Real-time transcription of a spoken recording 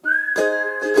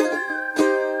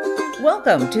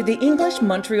Welcome to the English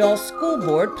Montreal School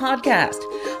Board podcast.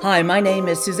 Hi, my name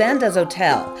is Suzanne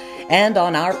Deshotel, and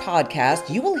on our podcast,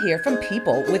 you will hear from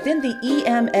people within the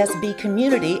EMSB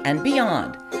community and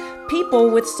beyond.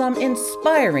 People with some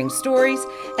inspiring stories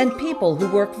and people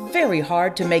who work very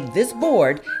hard to make this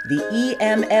board, the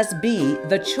EMSB,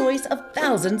 the choice of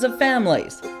thousands of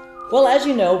families. Well, as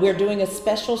you know, we're doing a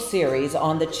special series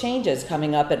on the changes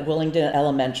coming up at Willingdon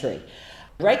Elementary.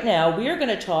 Right now, we are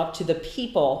going to talk to the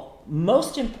people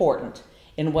most important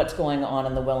in what's going on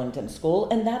in the Willingdon School,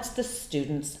 and that's the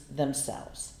students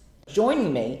themselves.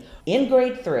 Joining me in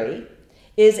grade 3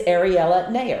 is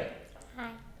Ariella Nair. Hi.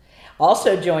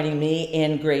 Also joining me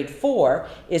in grade 4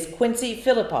 is Quincy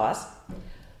Philippos,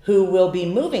 who will be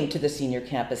moving to the senior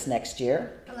campus next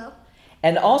year. Hello.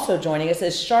 And also joining us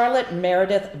is Charlotte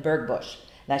Meredith Bergbush.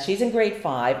 Now she's in grade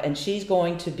 5 and she's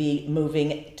going to be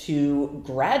moving to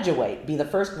graduate, be the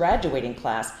first graduating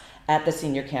class at the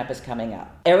senior campus coming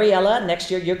up. Ariella,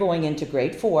 next year you're going into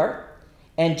grade 4.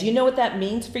 And do you know what that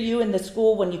means for you in the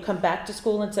school when you come back to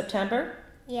school in September?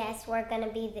 Yes, we're going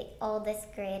to be the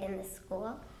oldest grade in the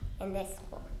school, in this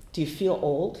school. Do you feel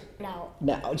old? No.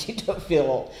 No, you don't feel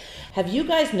old. Have you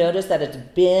guys noticed that it's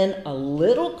been a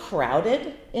little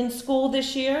crowded in school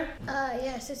this year?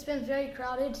 Yes, it's been very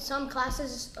crowded. Some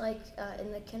classes, like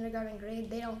in the kindergarten grade,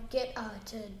 they don't get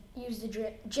to use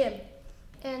the gym.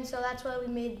 And so that's why we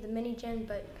made the mini gym,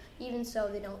 but even so,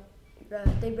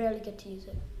 they barely get to use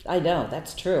it. I know,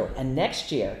 that's true. And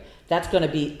next year, that's going to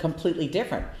be completely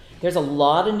different. There's a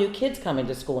lot of new kids coming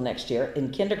to school next year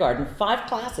in kindergarten, 5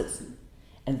 classes.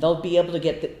 And they'll be able to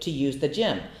get to use the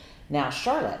gym. Now,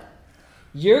 Charlotte,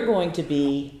 you're going to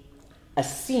be a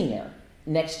senior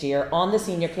next year on the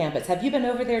senior campus. Have you been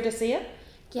over there to see it?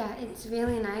 Yeah, it's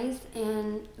really nice,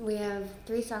 and we have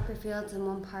 3 soccer fields and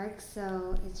 1 park,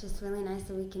 so it's just really nice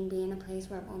that we can be in a place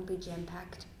where it won't be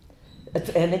jam-packed.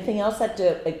 Anything else that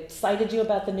excited you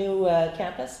about the new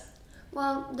campus?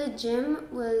 Well, the gym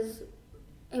was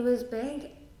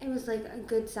big. It was like a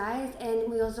good size, and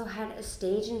we also had a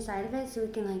stage inside of it, so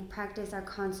we can like practice our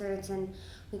concerts and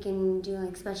we can do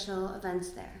like special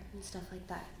events there and stuff like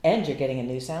that. And you're getting a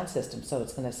new sound system, so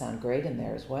it's going to sound great in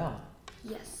there as well.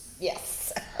 Yes.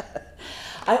 Yes.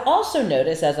 I also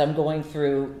notice as I'm going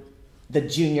through the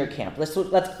junior camp, let's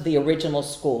the original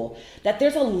school, that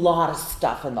there's a lot of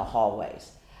stuff in the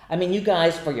hallways. I mean, you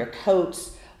guys, for your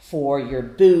coats, for your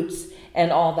boots,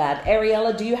 and all that.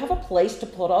 Ariella, do you have a place to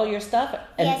put all your stuff?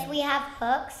 Yes, we have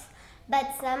hooks,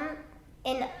 but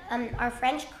in our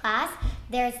French class,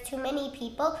 there's too many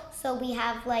people, so we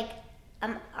have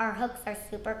our hooks are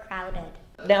super crowded.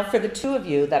 Now, for the 2 of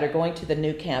you that are going to the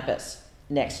new campus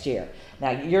next year, now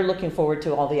you're looking forward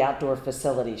to all the outdoor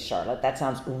facilities, Charlotte. That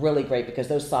sounds really great because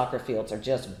those soccer fields are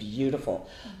just beautiful.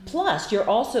 Mm-hmm. Plus, you're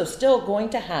also still going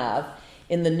to have,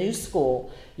 in the new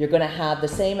school, you're going to have the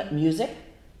same music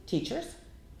teachers,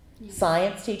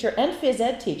 science teacher, and phys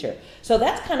ed teacher. So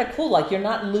that's kind of cool. Like you're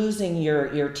not losing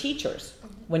your teachers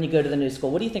when you go to the new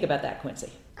school. What do you think about that,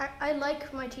 Quincy? I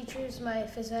like my teachers, my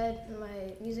phys ed,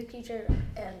 my music teacher,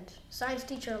 and science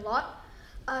teacher a lot.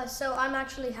 So I'm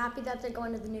actually happy that they're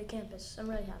going to the new campus. I'm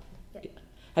really happy.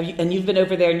 Yeah. You've been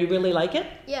over there and you really like it?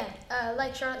 Yeah.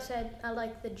 Like Charlotte said, I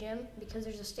like the gym because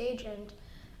there's a stage, and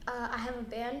I have a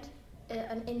band,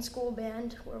 an in-school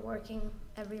band. We're working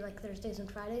every Thursdays and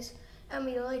Fridays, and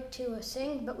we like to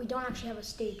sing, but we don't actually have a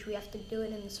stage. We have to do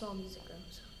it in the small music room.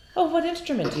 So. Oh, what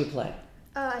instrument do you play?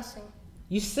 I sing.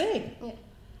 You sing? Yeah.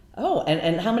 Oh,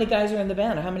 and how many guys are in the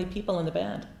band, or how many people in the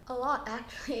band? A lot,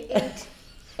 actually.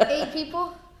 8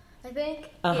 people, I think.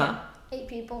 Uh-huh. Yeah, 8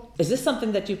 people. Is this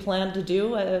something that you plan to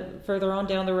do further on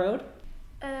down the road?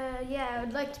 Yeah, I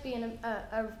would like to be in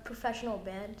a professional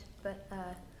band, but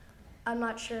I'm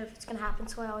not sure if it's going to happen,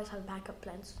 so I always have backup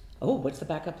plans. Oh, what's the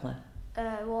backup plan?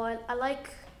 Well, I like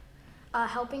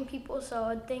helping people, so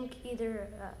I'd think either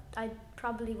I'd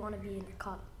probably want to be in a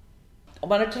cop. I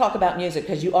want to talk about music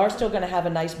because you are still going to have a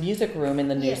nice music room in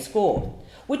the new school,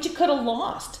 which you could have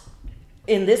lost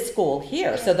in this school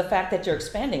here. Yeah. So the fact that you're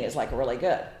expanding is really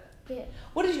good. Yeah.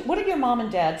 What did your mom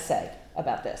and dad say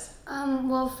about this?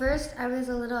 Well, first I was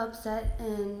a little upset,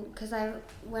 and because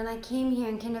when I came here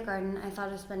in kindergarten, I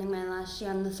thought of spending my last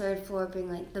year on the 3rd floor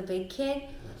being the big kid.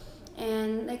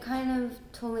 And they kind of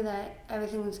told me that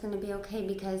everything was going to be okay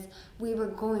because we were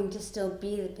going to still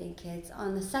be the big kids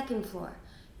on the 2nd floor.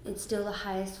 It's still the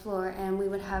highest floor, and we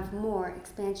would have more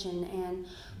expansion, and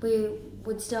we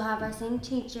would still have our same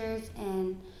teachers,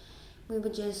 and we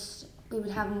would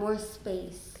have more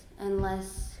space and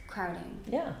less crowding.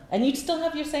 Yeah, and you'd still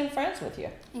have your same friends with you.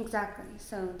 Exactly,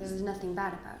 so there was nothing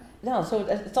bad about it. No, so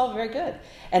it's all very good.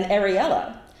 And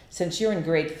Ariella, since you're in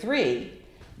grade 3,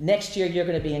 next year you're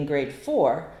going to be in grade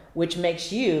 4, which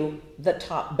makes you the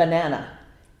top banana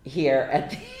here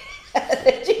at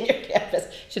the junior campus.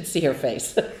 Should see her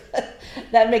face.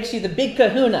 That makes you the big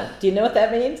kahuna. Do you know what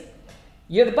that means?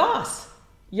 You're the boss.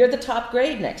 You're the top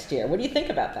grade next year. What do you think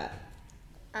about that?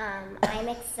 I'm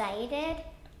excited.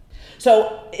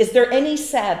 So is there any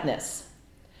sadness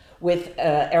with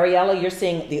Ariella? You're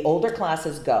seeing the older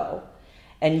classes go,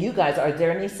 and you guys, are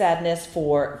there any sadness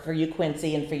for you,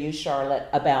 Quincy, and for you, Charlotte,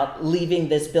 about leaving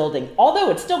this building, although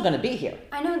it's still going to be here?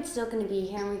 I know it's still going to be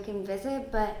here and we can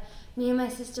visit, but me and my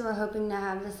sister were hoping to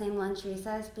have the same lunch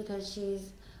recess because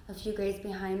she's a few grades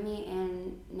behind me,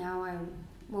 and now I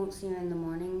won't see her in the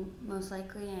morning, most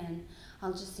likely, and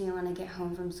I'll just see her when I get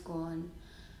home from school and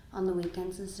on the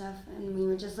weekends and stuff. And we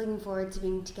were just looking forward to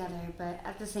being together, but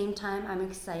at the same time, I'm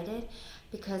excited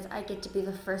because I get to be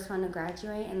the first one to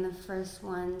graduate and the first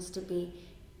ones to be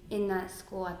in that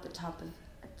school at the top.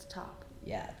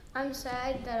 Yeah. I'm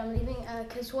sad that I'm leaving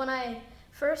because when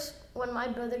my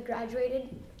brother graduated,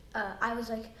 I was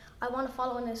like, I want to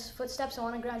follow in his footsteps. I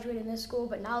want to graduate in this school.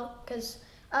 But now, because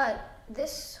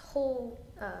this whole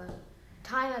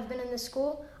time I've been in this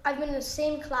school, I've been in the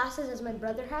same classes as my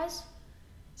brother has.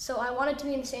 So I wanted to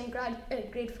be in the same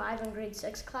grade 5 and grade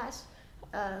 6 class.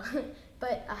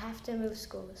 But I have to move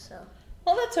schools, so.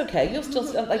 Well, that's okay. You'll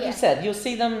still, like you said, you'll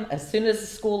see them as soon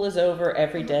as school is over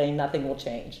every day. Nothing will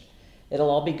change. It'll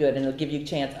all be good, and it'll give you a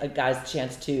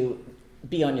chance to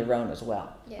be on your own as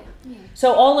well. Yeah.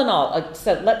 So all in all,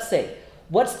 so let's see.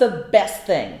 What's the best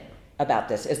thing about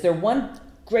this? Is there one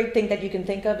great thing that you can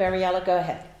think of, Ariella? Go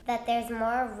ahead. That there's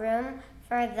more room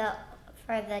for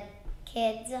the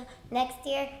kids next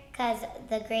year because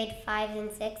the grade 5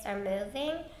 and 6 are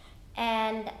moving,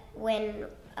 and when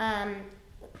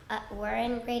we're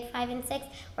in grade 5 and 6,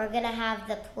 we're gonna have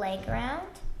the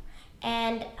playground,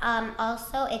 and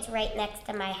also it's right next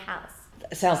to my house.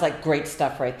 Sounds like great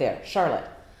stuff right there. Charlotte?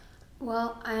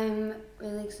 Well, I'm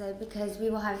really excited because we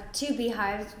will have 2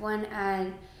 beehives, one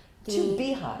at the... 2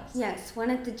 beehives? Yes,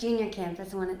 one at the junior campus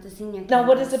and one at the senior campus. Now,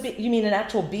 what is you mean an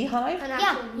actual beehive?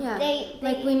 Yeah. They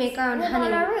like we make our own live honey.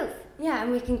 on our roof. Yeah,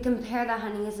 and we can compare the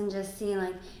honeys and just see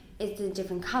like, is it a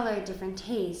different color, different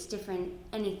taste, different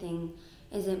anything?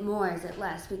 Is it more, is it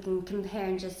less? We can compare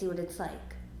and just see what it's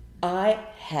like. I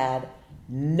had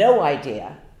no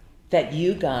idea that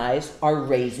you guys are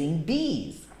raising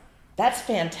bees. That's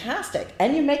fantastic.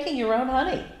 And you're making your own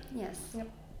honey. Yes. Yep.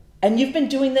 And you've been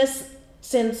doing this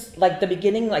since like the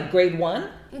beginning, like grade 1?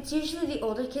 It's usually the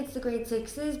older kids, the grade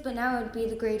 6s, but now it would be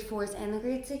the grade 4s and the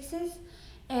grade 6s.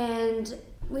 And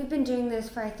we've been doing this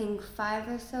for I think 5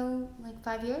 or so, like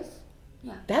 5 years.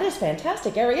 Yeah. That is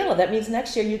fantastic. Ariella, that means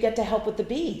next year you get to help with the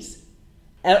bees.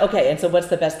 Okay, and so what's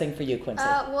the best thing for you, Quincy?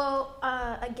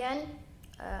 Again,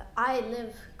 I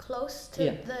live close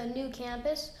to the new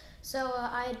campus, so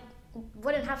I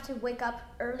wouldn't have to wake up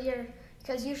earlier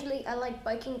because usually I like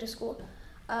biking to school.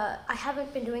 I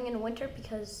haven't been doing it in winter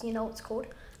because, it's cold.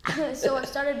 So I've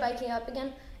started biking up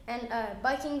again, and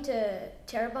biking to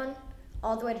Terrebonne,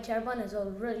 all the way to Terrebonne is a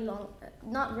really long,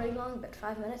 not really long, but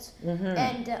 5 minutes. Mm-hmm.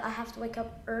 And I have to wake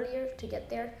up earlier to get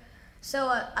there. So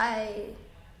I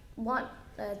want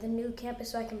the new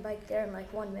campus so I can bike there in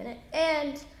like 1 minute.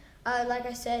 And like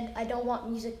I said, I don't want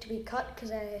music to be cut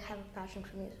because I have a passion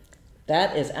for music.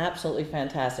 That is absolutely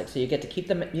fantastic. So you get to keep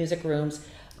the music rooms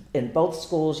in both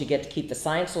schools. You get to keep the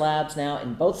science labs now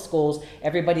in both schools.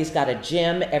 Everybody's got a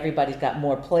gym. Everybody's got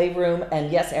more playroom.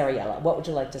 And yes, Ariella, what would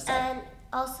you like to say? And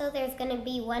also there's going to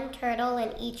be 1 turtle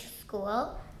in each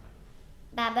school.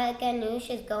 Baba Ganoush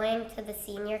is going to the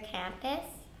senior campus,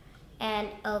 and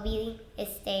Obi is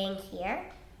staying here.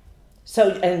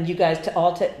 So, and you guys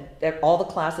all the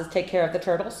classes take care of the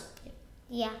turtles?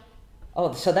 Yeah.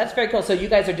 Oh, so that's very cool. So you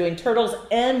guys are doing turtles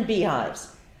and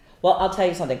beehives. Well, I'll tell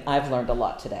you something. I've learned a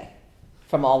lot today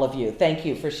from all of you. Thank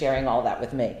you for sharing all that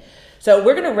with me. So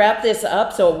we're going to wrap this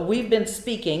up. So we've been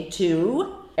speaking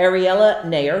to Ariella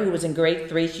Nair, who was in grade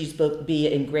 3. She's going to be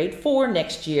in grade 4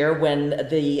 next year when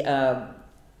the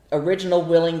original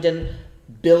Willingdon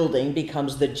building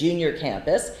becomes the junior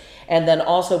campus. And then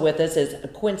also with us is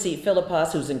Quincy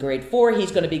Philippos, who's in grade 4.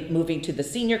 He's going to be moving to the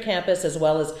senior campus, as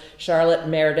well as Charlotte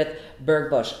Meredith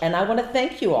Bergbush. And I want to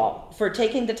thank you all for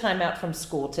taking the time out from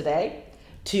school today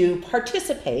to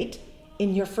participate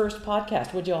in your first podcast.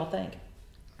 What'd you all think?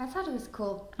 I thought it was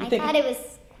cool. I thought it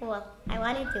was cool. I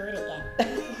want to do it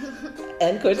again.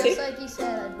 And Quincy? Just like you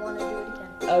said, I'd want to do it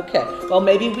again. Okay. Well,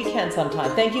 maybe we can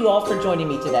sometime. Thank you all for joining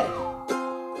me today.